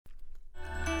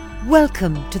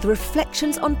Welcome to the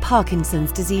Reflections on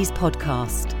Parkinson's Disease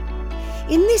podcast.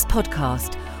 In this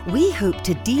podcast, we hope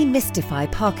to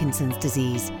demystify Parkinson's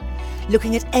disease,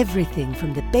 looking at everything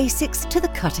from the basics to the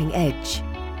cutting edge.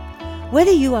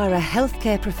 Whether you are a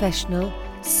healthcare professional,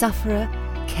 sufferer,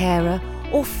 carer,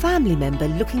 or family member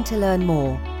looking to learn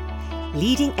more,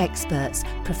 leading experts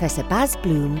Professor Bas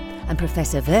Bloem and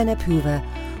Professor Werner Puver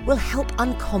will help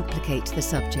uncomplicate the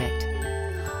subject.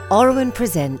 Auroen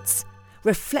presents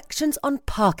Reflections on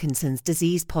Parkinson's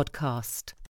Disease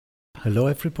podcast. Hello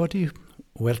everybody,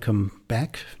 welcome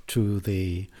back to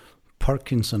the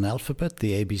Parkinson alphabet,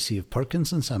 the ABC of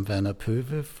Parkinson's. I'm Werner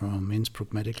Puver from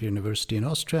Innsbruck Medical University in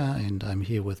Austria, and I'm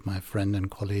here with my friend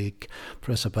and colleague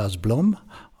Professor Bas Bloem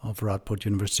of Radboud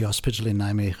University Hospital in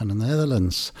Nijmegen, the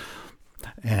Netherlands.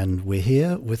 And we're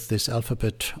here with this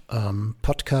alphabet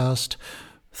podcast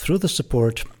through the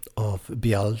support of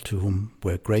BIAL, to whom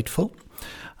we're grateful.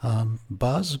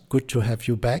 Bas, good to have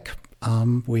you back.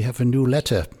 We have a new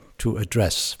letter to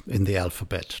address in the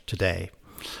alphabet today,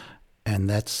 and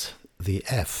that's the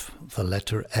F, the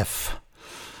letter F.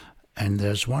 And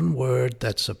there's one word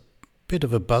that's a bit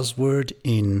of a buzzword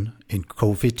in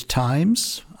COVID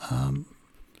times,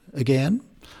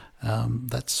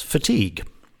 that's fatigue.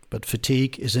 But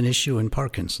fatigue is an issue in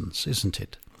Parkinson's, isn't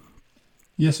it?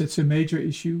 Yes, it's a major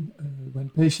issue. When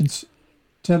patients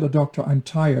tell a doctor, I'm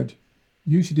tired,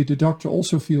 usually the doctor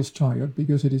also feels tired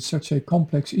because it is such a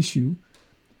complex issue.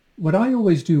 What I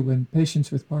always do when patients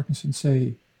with Parkinson's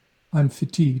say, I'm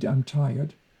fatigued, I'm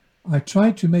tired, I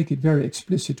try to make it very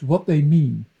explicit what they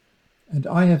mean. And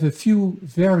I have a few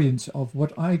variants of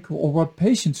what I call, or what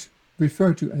patients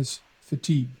refer to as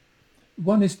fatigue.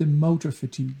 One is the motor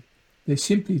fatigue. They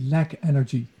simply lack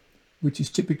energy, which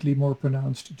is typically more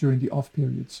pronounced during the off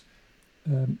periods.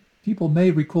 People may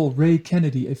recall Ray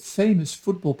Kennedy, a famous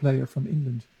football player from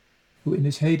England, who in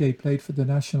his heyday played for the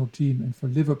national team and for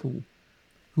Liverpool,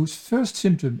 whose first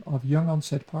symptom of young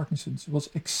onset Parkinson's was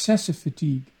excessive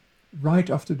fatigue right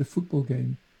after the football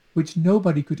game, which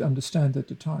nobody could understand at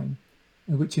the time,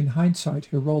 and which in hindsight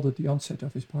heralded the onset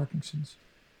of his Parkinson's.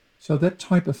 So that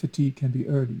type of fatigue can be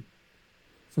early.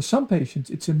 For some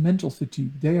patients, it's a mental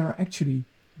fatigue. They are actually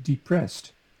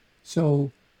depressed.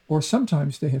 Or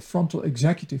sometimes they have frontal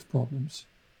executive problems,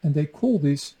 and they call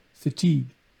this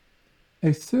fatigue.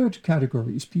 A third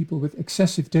category is people with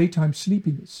excessive daytime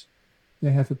sleepiness.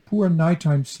 They have a poor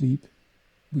nighttime sleep,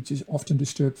 which is often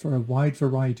disturbed for a wide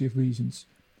variety of reasons,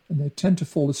 and they tend to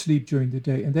fall asleep during the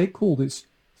day, and they call this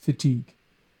fatigue.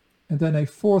 And then a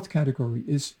fourth category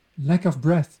is lack of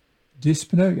breath,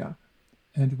 dyspnea,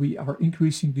 and we are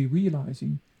increasingly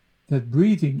realizing that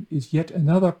breathing is yet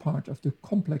another part of the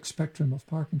complex spectrum of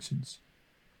Parkinson's.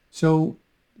 So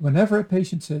whenever a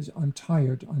patient says, I'm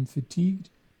tired, I'm fatigued,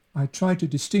 I try to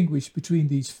distinguish between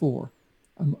these four.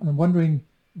 I'm wondering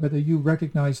whether you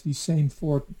recognize these same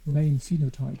four main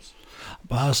phenotypes.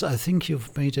 Bas, I think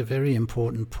you've made a very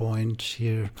important point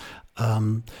here,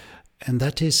 and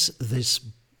that is this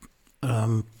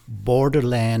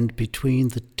borderland between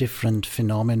the different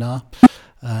phenomena.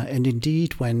 And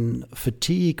indeed, when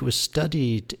fatigue was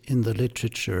studied in the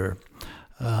literature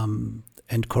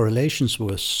and correlations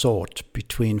were sought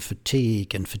between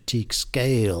fatigue and fatigue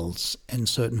scales and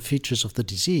certain features of the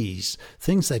disease,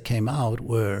 things that came out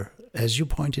were, as you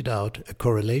pointed out, a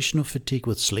correlation of fatigue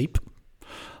with sleep,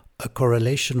 a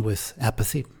correlation with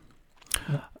apathy,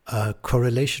 a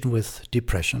correlation with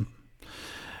depression.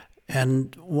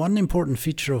 And one important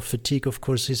feature of fatigue, of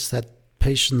course, is that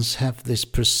patients have this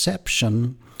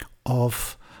perception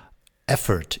of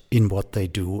effort in what they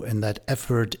do, and that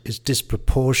effort is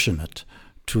disproportionate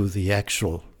to the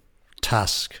actual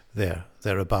task they're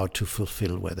about to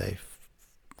fulfill, where they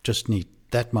just need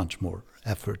that much more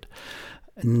effort.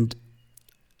 And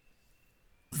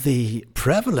the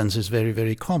prevalence is very,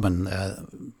 very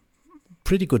common.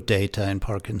 Pretty good data in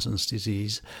Parkinson's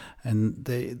disease, and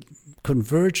they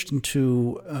converged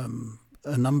into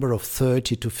a number of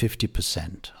 30 to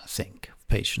 50%, I think, of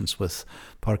patients with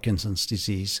Parkinson's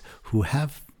disease who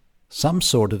have some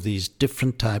sort of these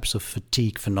different types of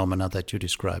fatigue phenomena that you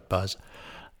described, Bas.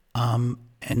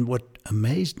 And what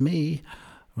amazed me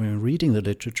when reading the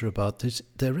literature about this,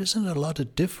 there isn't a lot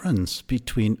of difference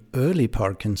between early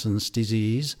Parkinson's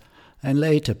disease and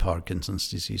later Parkinson's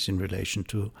disease in relation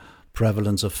to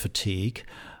prevalence of fatigue.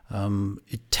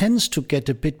 It tends to get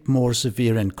a bit more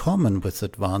severe and common with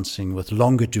advancing, with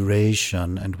longer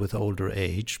duration and with older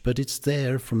age, but it's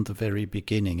there from the very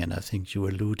beginning, and I think you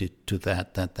alluded to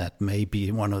that may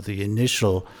be one of the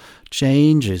initial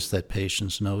changes that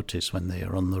patients notice when they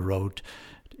are on the road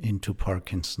into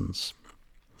Parkinson's.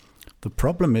 The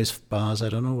problem is, Bas, I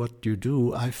don't know what you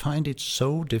do. I find it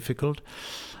so difficult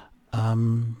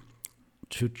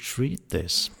to treat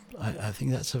this. I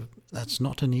think that's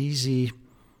not an easy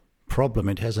problem.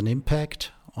 It has an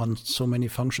impact on so many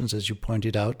functions, as you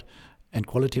pointed out, and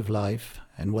quality of life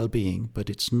and well-being, but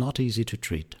it's not easy to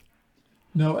treat.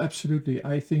 No, absolutely.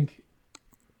 I think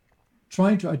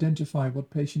trying to identify what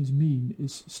patients mean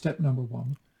is step number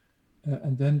one,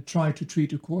 and then try to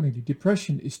treat accordingly.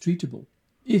 Depression is treatable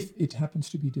if it happens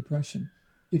to be depression.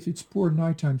 If it's poor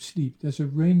nighttime sleep, there's a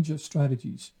range of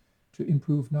strategies to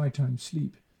improve nighttime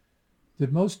sleep. The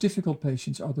most difficult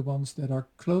patients are the ones that are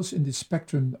close in the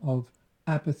spectrum of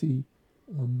apathy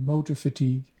or motor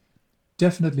fatigue.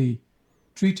 Definitely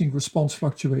treating response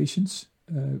fluctuations,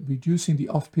 reducing the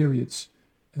off periods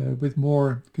with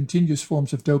more continuous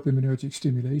forms of dopaminergic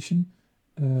stimulation,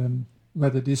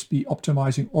 whether this be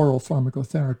optimizing oral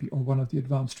pharmacotherapy or one of the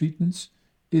advanced treatments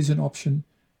is an option.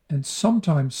 And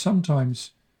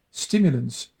sometimes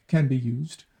stimulants can be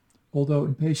used, although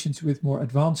in patients with more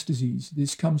advanced disease,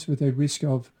 this comes with a risk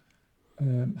of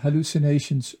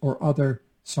hallucinations or other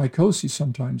psychosis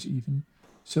sometimes even.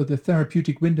 So the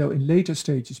therapeutic window in later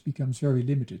stages becomes very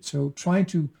limited. So trying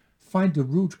to find the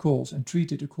root cause and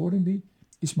treat it accordingly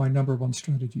is my number one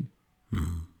strategy.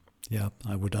 Yeah,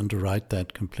 I would underwrite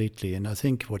that completely. And I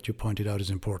think what you pointed out is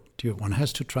important. One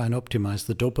has to try and optimize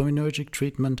the dopaminergic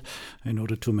treatment in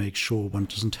order to make sure one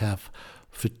doesn't have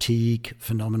fatigue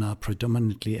phenomena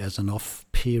predominantly as an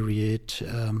off-period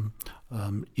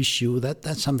issue.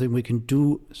 That's something we can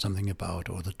do something about,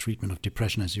 or the treatment of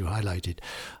depression, as you highlighted.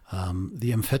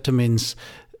 The amphetamines,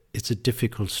 it's a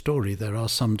difficult story. There are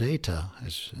some data,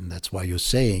 and that's why you're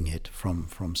saying it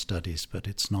from studies, but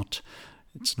it's not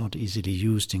easily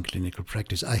used in clinical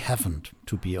practice. I haven't,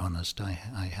 to be honest. I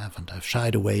haven't. I've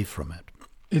shied away from it.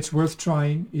 It's worth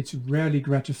trying. It's rarely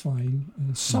gratifying.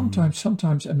 Sometimes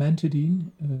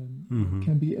amantadine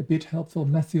can be a bit helpful.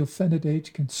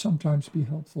 Methylphenidate can sometimes be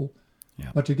helpful.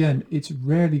 Yeah. But again, it's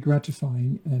rarely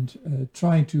gratifying, and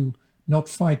trying to not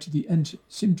fight the end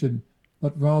symptom,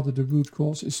 but rather the root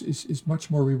cause is much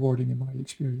more rewarding in my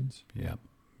experience. Yeah.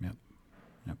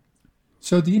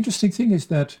 So the interesting thing is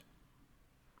that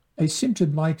a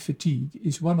symptom like fatigue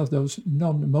is one of those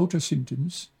non-motor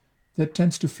symptoms that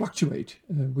tends to fluctuate.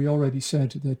 We already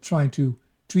said that trying to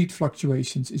treat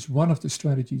fluctuations is one of the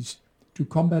strategies to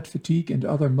combat fatigue and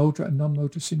other motor and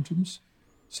non-motor symptoms.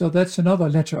 So that's another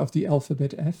letter of the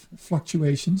alphabet F,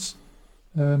 fluctuations.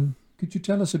 Could you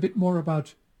tell us a bit more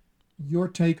about your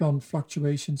take on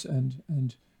fluctuations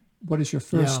and what is your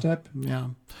first step? Yeah.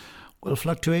 Well,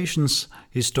 fluctuations,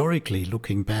 historically,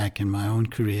 looking back in my own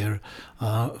career,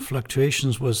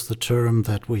 fluctuations was the term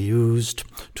that we used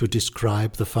to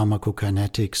describe the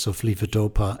pharmacokinetics of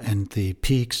levodopa and the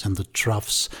peaks and the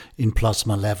troughs in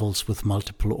plasma levels with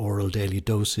multiple oral daily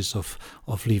doses of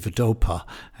levodopa.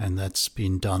 And that's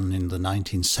been done in the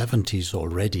 1970s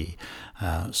already.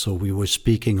 So we were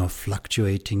speaking of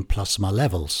fluctuating plasma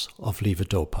levels of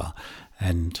levodopa.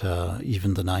 And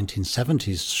even the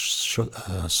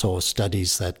 1970s saw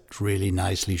studies that really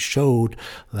nicely showed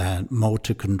that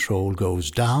motor control goes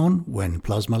down when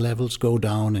plasma levels go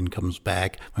down and comes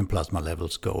back when plasma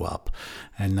levels go up.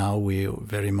 And now we're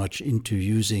very much into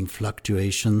using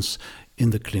fluctuations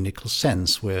in the clinical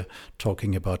sense. We're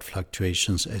talking about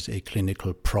fluctuations as a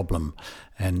clinical problem.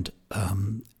 And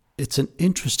it's an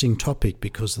interesting topic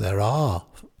because there are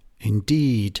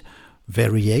indeed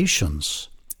variations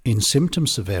in symptom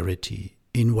severity,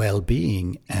 in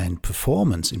well-being and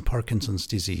performance in Parkinson's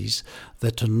disease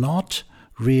that are not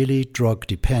really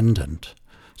drug-dependent.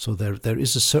 So there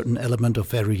is a certain element of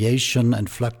variation and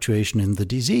fluctuation in the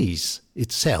disease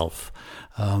itself.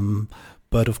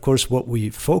 But of course, what we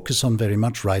focus on very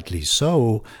much, rightly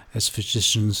so, as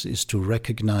physicians, is to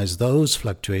recognize those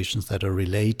fluctuations that are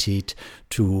related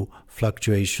to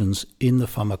fluctuations in the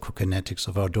pharmacokinetics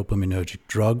of our dopaminergic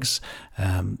drugs.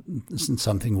 This is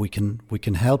something we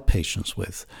can help patients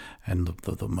with. And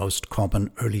the most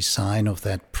common early sign of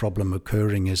that problem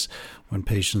occurring is when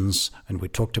patients, and we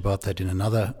talked about that in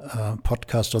another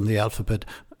podcast on the alphabet,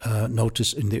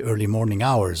 notice in the early morning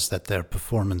hours that their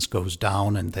performance goes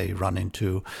down and they run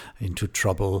into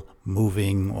trouble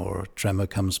moving, or tremor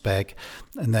comes back.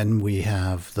 And then we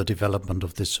have the development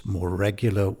of this more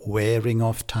regular wearing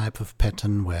off type of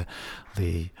pattern where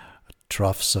the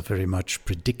troughs are very much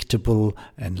predictable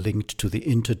and linked to the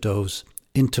interdose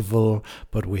interval,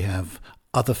 but we have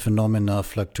other phenomena,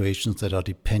 fluctuations that are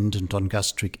dependent on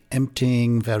gastric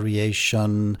emptying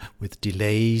variation with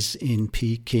delays in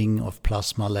peaking of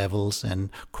plasma levels and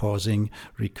causing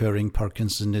recurring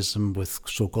Parkinsonism with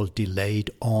so-called delayed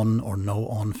on or no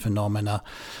on phenomena.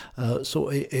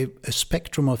 So a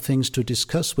spectrum of things to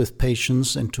discuss with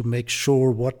patients and to make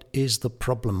sure what is the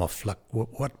problem of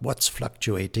what's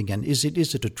fluctuating, and is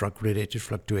it a drug-related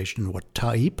fluctuation, what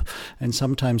type? And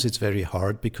sometimes it's very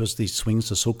hard because these swings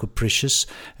are so capricious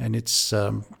and it's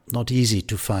not easy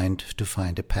to find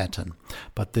a pattern.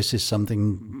 But this is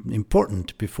something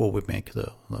important before we make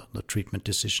the treatment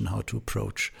decision, how to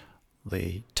approach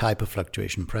the type of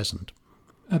fluctuation present.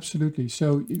 Absolutely.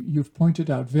 So you've pointed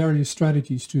out various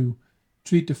strategies to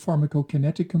treat the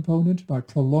pharmacokinetic component by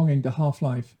prolonging the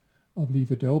half-life of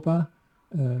levodopa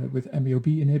with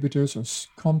MAO-B inhibitors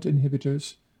or COMT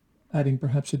inhibitors, adding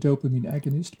perhaps a dopamine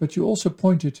agonist. But you also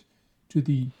pointed to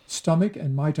the stomach,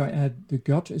 and might I add the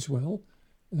gut as well,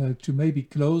 to maybe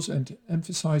close and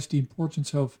emphasize the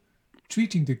importance of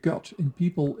treating the gut in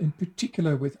people in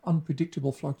particular with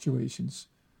unpredictable fluctuations,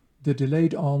 the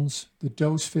delayed ons, the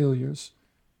dose failures.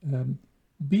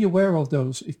 Be aware of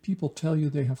those. If people tell you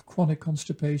they have chronic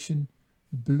constipation,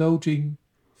 bloating,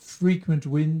 frequent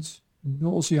winds,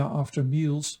 nausea after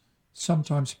meals,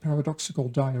 sometimes paradoxical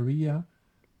diarrhea,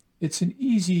 it's an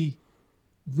easy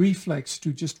reflex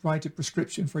to just write a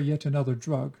prescription for yet another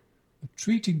drug.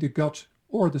 Treating the gut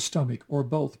or the stomach or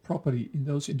both properly in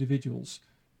those individuals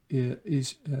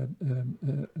is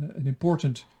an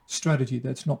important strategy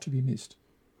that's not to be missed.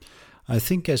 I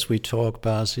think as we talk,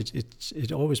 Bas,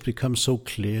 it always becomes so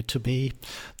clear to me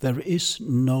there is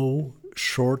no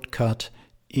shortcut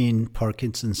in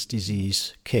Parkinson's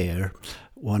disease care.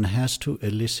 One has to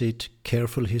elicit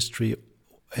careful history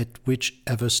at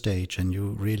whichever stage, and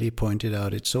you really pointed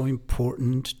out it's so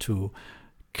important to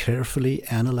carefully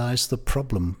analyze the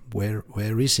problem. Where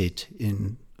is it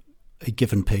in a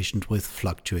given patient with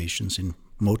fluctuations in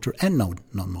motor and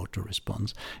non-motor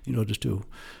response in order to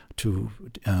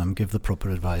give the proper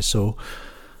advice. So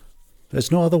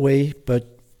there's no other way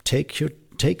but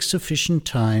take sufficient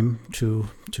time to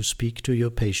speak to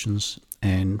your patients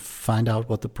and find out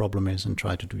what the problem is and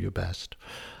try to do your best.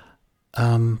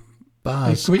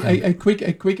 Bas, a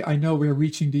quick. I know we're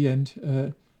reaching the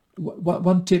end.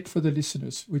 One tip for the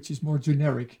listeners, which is more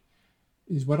generic,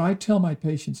 is what I tell my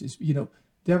patients is,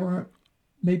 there are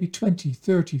maybe 20,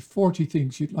 30, 40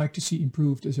 things you'd like to see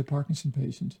improved as a Parkinson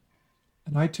patient.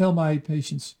 And I tell my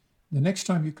patients, the next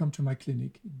time you come to my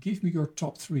clinic, give me your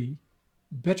top 3,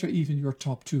 better even your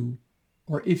top 2,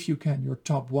 or if you can, your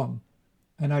top 1.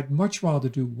 And I'd much rather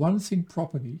do one thing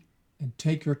properly and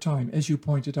take your time, as you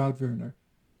pointed out, Werner,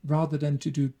 rather than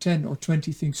to do 10 or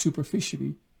 20 things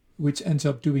superficially, which ends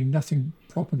up doing nothing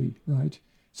properly, right?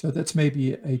 So that's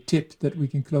maybe a tip that we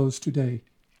can close today.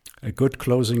 A good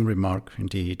closing remark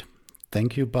indeed.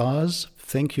 Thank you, Bas.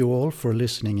 Thank you all for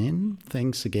listening in.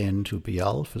 Thanks again to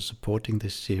Bial for supporting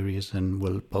this series, and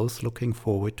we're both looking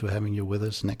forward to having you with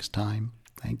us next time.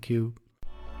 Thank you.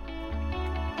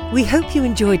 We hope you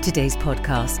enjoyed today's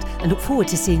podcast and look forward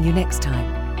to seeing you next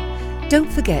time.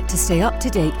 Don't forget to stay up to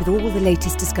date with all the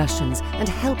latest discussions and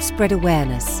help spread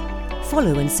awareness.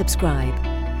 Follow and subscribe.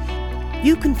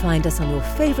 You can find us on your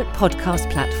favourite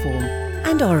podcast platform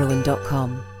and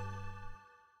Orowan.com.